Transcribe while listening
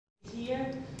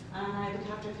here, and I look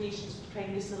after patients with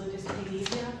primary ciliary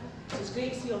dyskinesia. So it's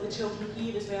great to see all the children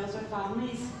here as well as their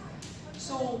families.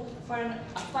 So for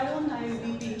a while now,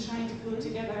 we've been trying to pull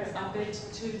together a bid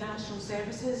to National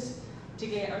Services to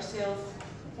get ourselves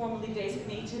formally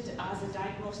designated as a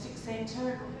diagnostic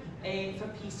centre for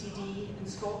PCD in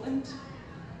Scotland.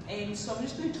 So I'm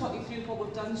just going to talk you through what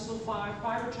we've done so far,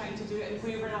 why we're trying to do it and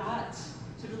where we're at,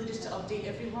 so really just to update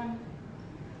everyone.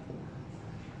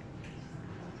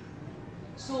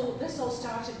 So this all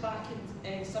started back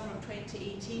in summer of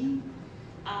 2018,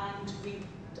 and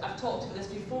I've talked about this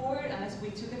before, and as we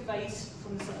took advice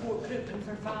from the support group and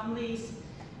for families,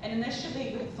 and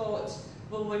initially we thought,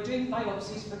 well, we're doing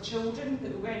biopsies for children,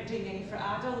 but we weren't doing any for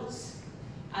adults,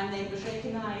 and then it was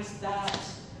recognised that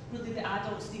really the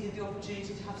adults needed the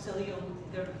opportunity to have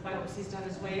their biopsies done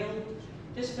as well.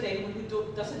 Just for anyone who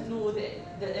doesn't know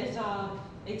that there is an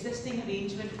existing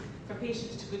arrangement for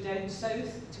patients to go down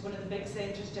south to one of the big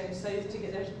centres down south to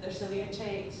get their cilia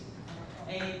checked.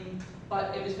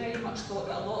 But it was very much thought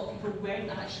that a lot of people weren't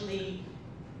actually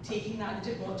taking that.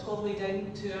 They didn't want to go all the way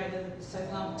down to either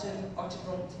Southampton or to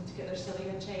Brompton to get their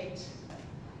cilia checked.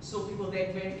 So people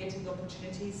then weren't getting the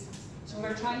opportunities. So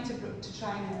we're trying to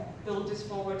try and build this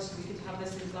forward so we could have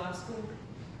this in Glasgow.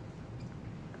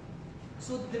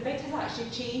 So the bid has actually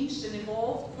changed and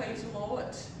evolved quite a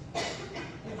lot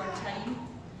over time.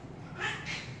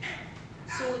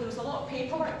 So there was a lot of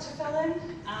paperwork to fill in,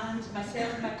 and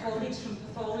myself and my colleagues from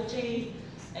pathology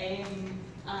and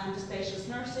the specialist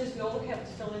nurses, we all helped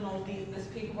to fill in all this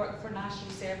paperwork for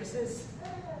National Services.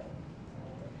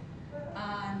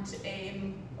 And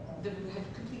we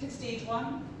had completed stage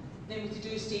 1, then we had to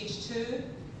do stage 2,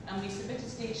 and we submitted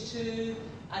stage 2,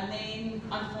 and then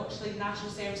unfortunately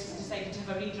National Services decided to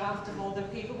have a redraft of all their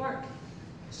paperwork.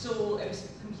 So it was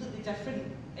completely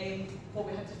different what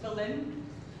we had to fill in.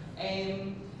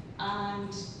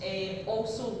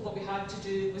 Also what we had to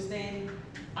do was then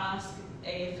ask for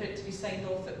it to be signed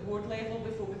off at board level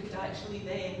before we could actually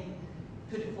then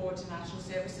put it forward to National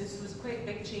Services. So there was quite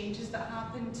big changes that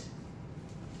happened.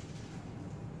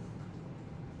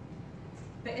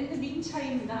 But in the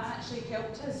meantime, that actually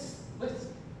helped us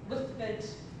with the bid,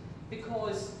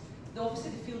 because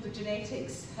obviously the field of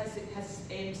genetics has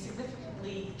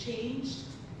significantly changed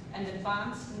and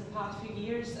advanced in the past few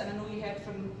years. And I know you heard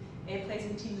from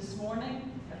Pleasantine this morning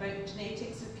about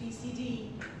genetics of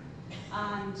PCD,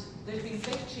 and there's been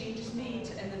big changes made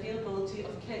in the availability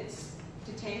of kits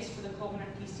to test for the commoner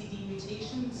PCD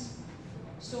mutations.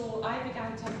 So I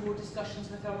began to have more discussions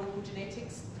with our local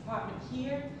genetics department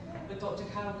here, with Dr.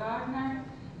 Carol Gardner,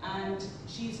 and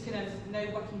she's kind of now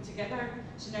working together.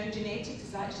 So now genetics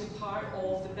is actually part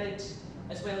of the bid,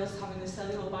 as well as having the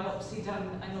cellular biopsy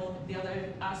done and all the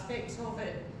other aspects of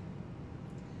it.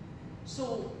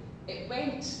 So it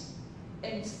went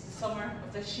into the summer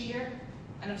of this year,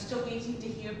 and I'm still waiting to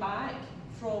hear back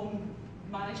from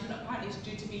management. Apparently it's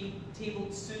due to be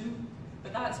tabled soon,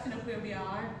 but that's kind of where we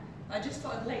are. I just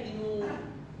thought I'd let you know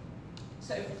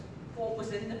sort of what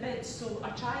was in the bid. So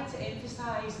I tried to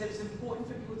emphasise that it's important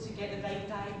for people to get the right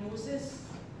diagnosis.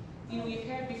 You know, you've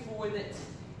heard before that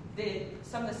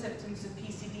some of the symptoms of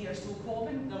PCD are so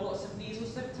common. There are lots of nasal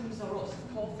symptoms, there are lots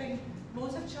of coughing.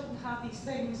 Loads of children have these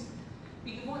things.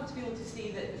 But you want to be able to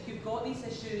say that if you've got these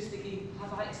issues, that you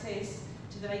have access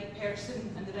to the right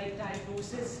person and the right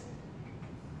diagnosis.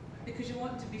 Because you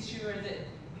want to be sure that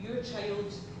your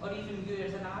child, or even you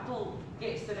as an adult,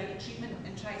 gets the right treatment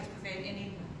and tries to prevent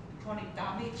any chronic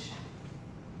damage.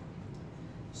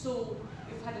 So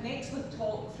we've had an excellent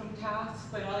talk from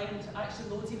Kath, where I learned actually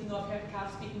loads, even though I've heard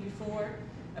Kath speaking before,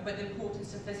 about the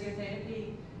importance of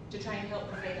physiotherapy to try and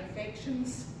help prevent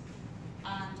infections.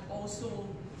 And also,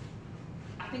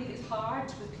 I think it's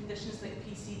hard with conditions like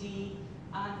PCD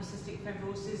and cystic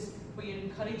fibrosis, where you're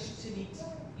encouraged to need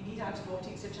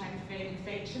antibiotics to try and prevent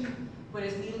infection,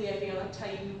 whereas nearly every other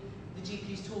time the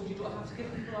GP is told you don't have to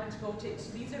give people antibiotics.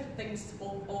 So these are things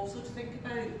also to think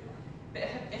about. But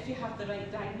if you have the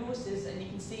right diagnosis and you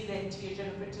can say then to your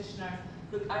general practitioner,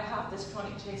 look, I have this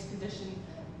chronic chest condition,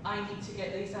 I need to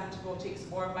get these antibiotics,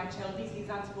 or my child needs these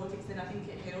antibiotics, then I think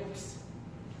it helps.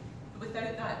 But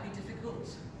without that, it'd be difficult.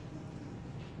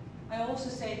 I also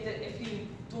said that if you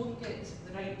don't get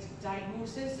the right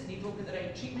diagnosis and you don't get the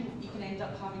right treatment, you can end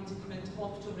up having to come into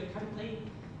hospital recurrently.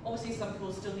 Obviously, some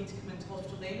people still need to come into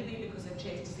hospital anyway because their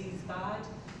chest disease is bad.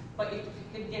 But if you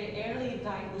can get it early and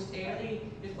diagnosed early,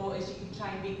 the thought is you can try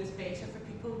and make this better for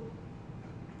people.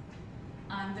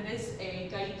 And there is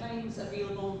guidelines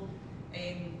available.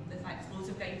 In fact, loads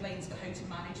of guidelines for how to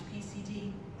manage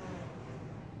PCD.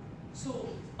 So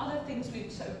other things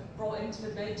we've sort of brought into the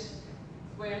bid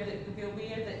were that we'll be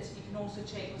aware that you can also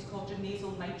check what's called your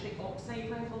nasal nitric oxide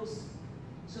levels.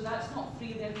 So that's not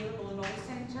freely available in all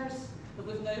centres, but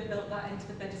we've now built that into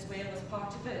the bid as well as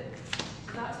part of it.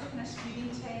 So that's a kind of screening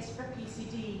test for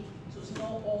PCD. So it's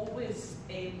not always,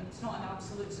 it's not an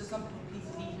absolute, so some people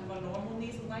with PCD have a normal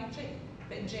nasal nitric,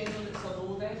 but in general it's a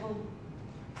low level.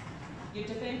 Your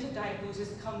definitive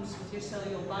diagnosis comes with your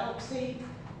cellular biopsy,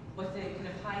 with the kind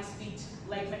of high-speed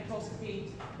light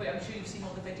microscopy, but I'm sure you've seen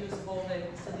all the videos of all the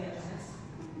cilia business,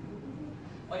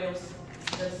 or else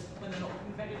there's when they're not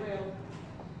working very well.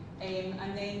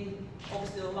 And then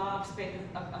obviously the lab spend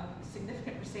a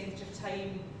significant percentage of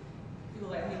time, people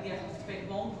like me have spent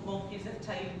long periods of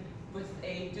time with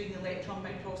doing electron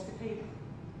microscopy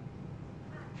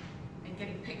and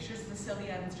getting pictures of the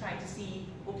cilia and trying to see,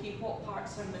 okay, what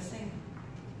parts are missing.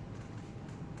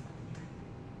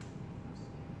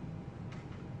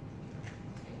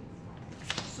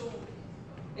 So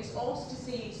it's also to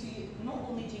say, so you, not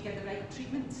only do you get the right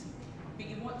treatment, but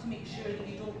you want to make sure that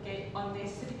you don't get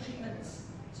unnecessary treatments.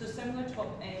 So similar to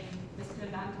what Ms.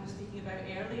 Fernando was speaking about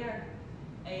earlier,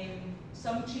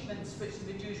 some treatments which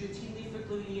we would use routinely for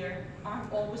glue ear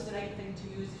aren't always the right thing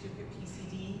to use if you've got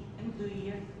PCD and glue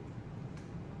ear.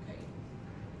 Okay.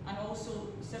 And also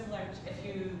similar, if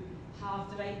you have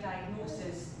the right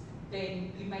diagnosis,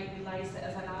 then you might realise that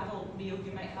as an adult male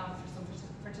you might have some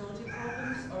fertility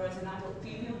problems, or as an adult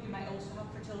female you might also have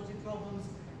fertility problems,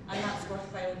 and that's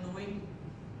worthwhile knowing.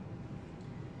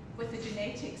 With the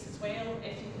genetics as well,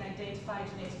 if you can identify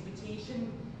genetic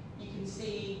mutation, you can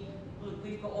say, look,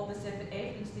 we've got all this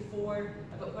evidence before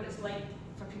about what it's like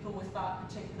for people with that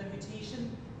particular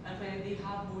mutation and whether they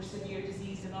have more severe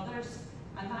disease than others,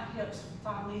 and that helps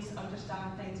families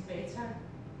understand things better.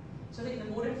 So I think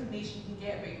the more information you can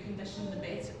get about your condition, the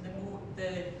better,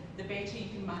 the better you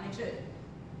can manage it.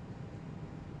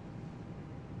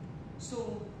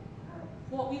 So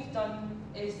what we've done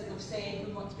is that we've said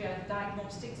we want to be a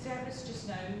diagnostic service just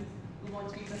now. We want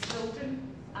to be for children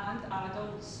and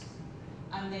adults,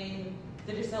 and then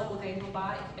the result will then go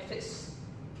back, if it's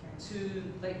to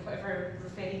like whatever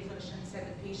referring clinician sent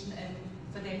the patient in,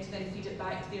 for them to then feed it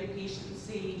back to their patient and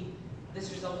say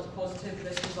this result is positive,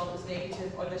 this result is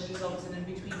negative, or this result is an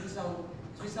in-between result.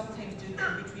 So we sometimes do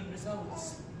in-between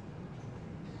results.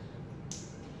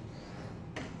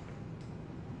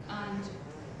 And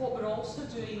what we're also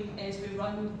doing is we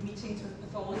run meetings with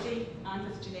pathology and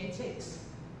with genetics,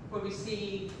 where we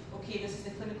say, okay, this is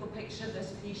the clinical picture of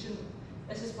this patient,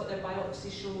 this is what their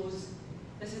biopsy shows,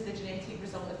 this is the genetic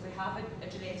result. If we have a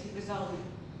genetic result,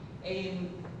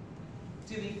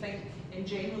 do we think in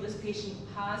general this patient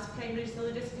has primary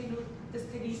ciliary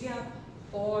dyskinesia,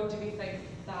 or do we think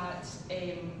that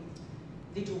they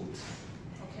don't?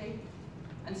 Okay?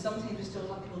 And sometimes we still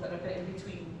have people that are a bit in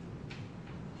between.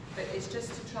 But it's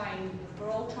just to try and,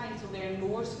 we're all trying to learn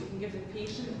more so we can give the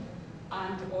patient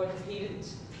and or the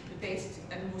parent the best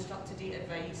and most up-to-date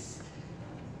advice.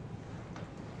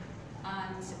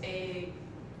 And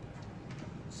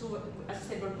so, as I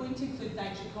said, we're going to include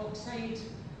nitric oxide,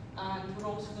 and we're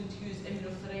also going to use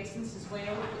immunofluorescence as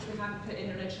well, which we hadn't put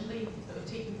in originally, but we've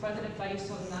taken further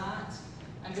advice on that.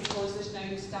 And because there's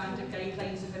now standard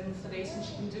guidelines of immunofluorescence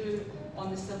you can do on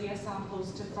the cilia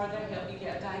samples to further help you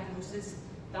get a diagnosis,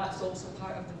 that's also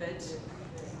part of the bid.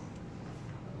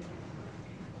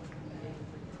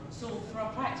 So from a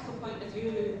practical point of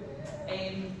view,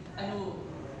 I know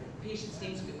patients'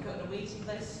 names get put on a waiting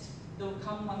list. They'll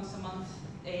come once a month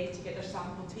to get their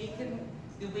sample taken.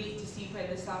 They'll wait to see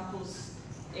whether the sample's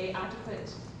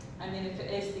adequate, and then if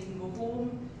it is, they can go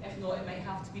home. If not, it might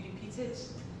have to be repeated.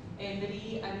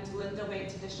 Marie and Linda went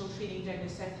to additional training down in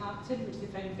Southampton, which they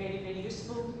found very, very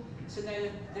useful. So now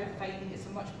they're finding it's a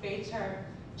much better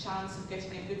chance of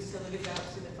getting a good cilia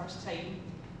biopsy the first time,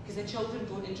 because the children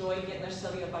don't enjoy getting their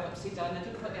cilia biopsy done. I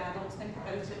don't know what the adults think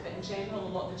about it, but in general, a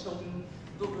lot of the children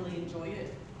don't really enjoy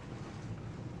it.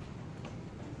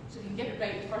 So if you can get it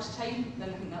right the first time, then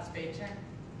I think that's better.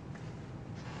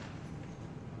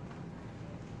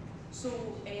 So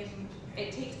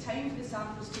it takes time for the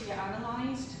samples to get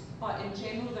analysed, but in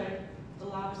general, the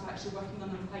lab is actually working on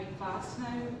them quite fast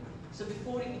now. So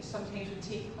before it sometimes would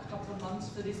take a couple of months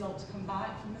for the result to come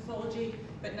back from pathology,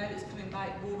 but now it's coming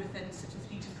back more within sort of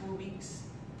 3 to 4 weeks.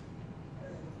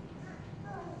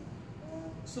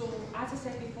 So as I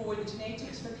said before, the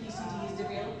genetics for PCD is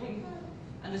developing,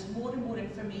 and there's more and more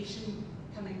information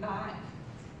coming back.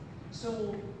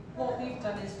 So what we've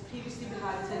done is previously we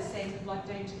had to send the blood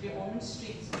down to Great Ormond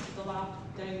Street, to the lab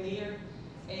down there,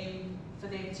 for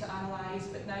them to analyse,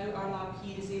 but now our lab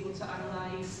here is able to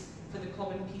analyse for the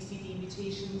common PCD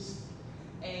mutations,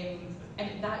 and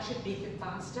that should make it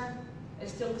faster. It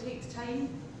still takes time,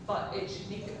 but it should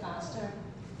make it faster.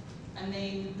 And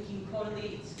then we can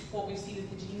correlate what we see with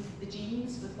the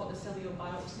genes with what the cellular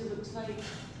biopsy looks like.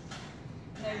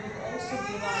 Now we've also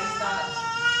realised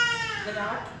that there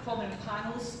are common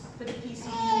panels for the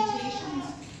PCD mutations,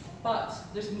 but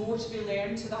there's more to be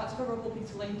learned, so that's where we're hoping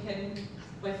to link in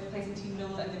with Pleasantine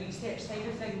Mill and the research side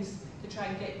of things to try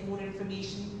and get more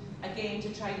information, again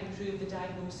to try and improve the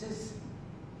diagnosis.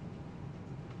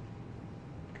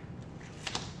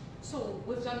 So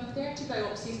we've done 30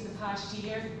 biopsies in the past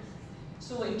year.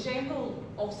 So in general,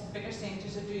 obviously the bigger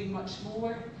centres are doing much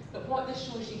more, but what this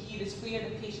shows you here is where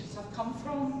the patients have come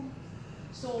from.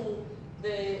 So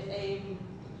the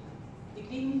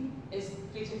green is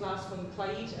Greater Glasgow and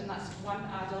Clyde, and that's one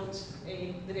adult,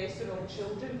 the rest are all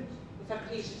children. We've had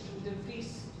patients from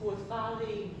Dumfries, Forth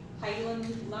Valley,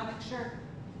 Highland, Lanarkshire.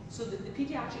 So the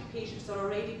paediatric patients are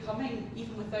already coming,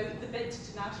 even without the bid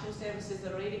to national services,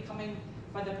 they're already coming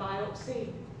for the biopsy.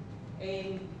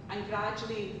 And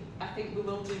gradually, I think we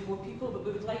will do more people, but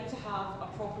we would like to have a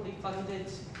properly funded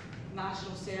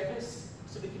national service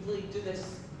so we could really do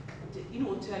this, to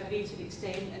a greater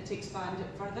extent and to expand it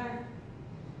further.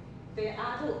 The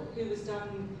adult who was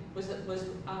done was a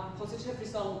positive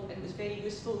result and it was very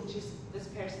useful. This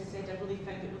person said, I really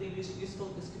found it really useful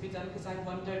this could be done because I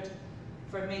wondered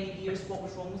for many years what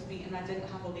was wrong with me and I didn't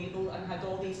have a label and had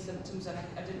all these symptoms and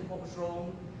I didn't know what was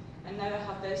wrong. And now I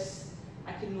have this,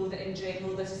 I can know that in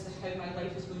general this is how my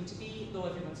life is going to be, though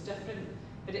everyone's different,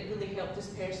 but it really helped this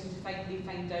person to finally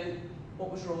find out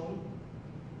what was wrong.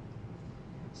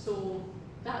 So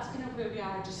that's kind of where we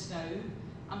are just now.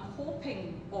 I'm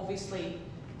hoping, obviously,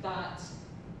 that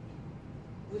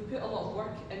we've put a lot of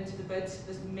work into the bid.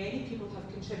 There's many people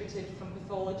have contributed from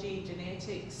pathology,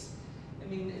 genetics. I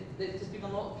mean, there's been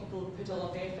a lot of people who put a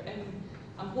lot of effort in.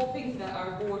 I'm hoping that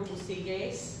our board will say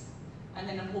yes, and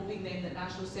then I'm hoping then that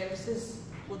national services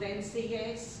will then say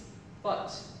yes,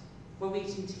 but we're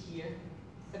waiting to hear.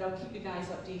 But I'll keep you guys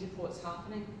updated what's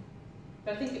happening.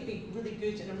 But I think it'd be really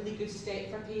good and a really good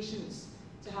step for patients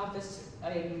to have this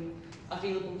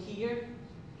available here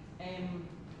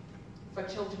for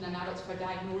children and adults for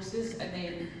diagnosis, and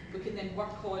then we can then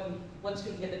work on, once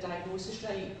we can get the diagnosis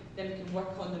right, then we can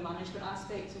work on the management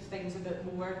aspects of things a bit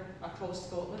more across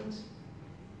Scotland.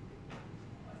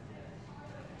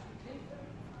 Okay.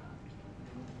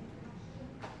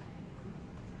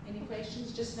 Any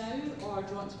questions just now, or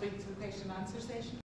do you want to wait to the question and answer session?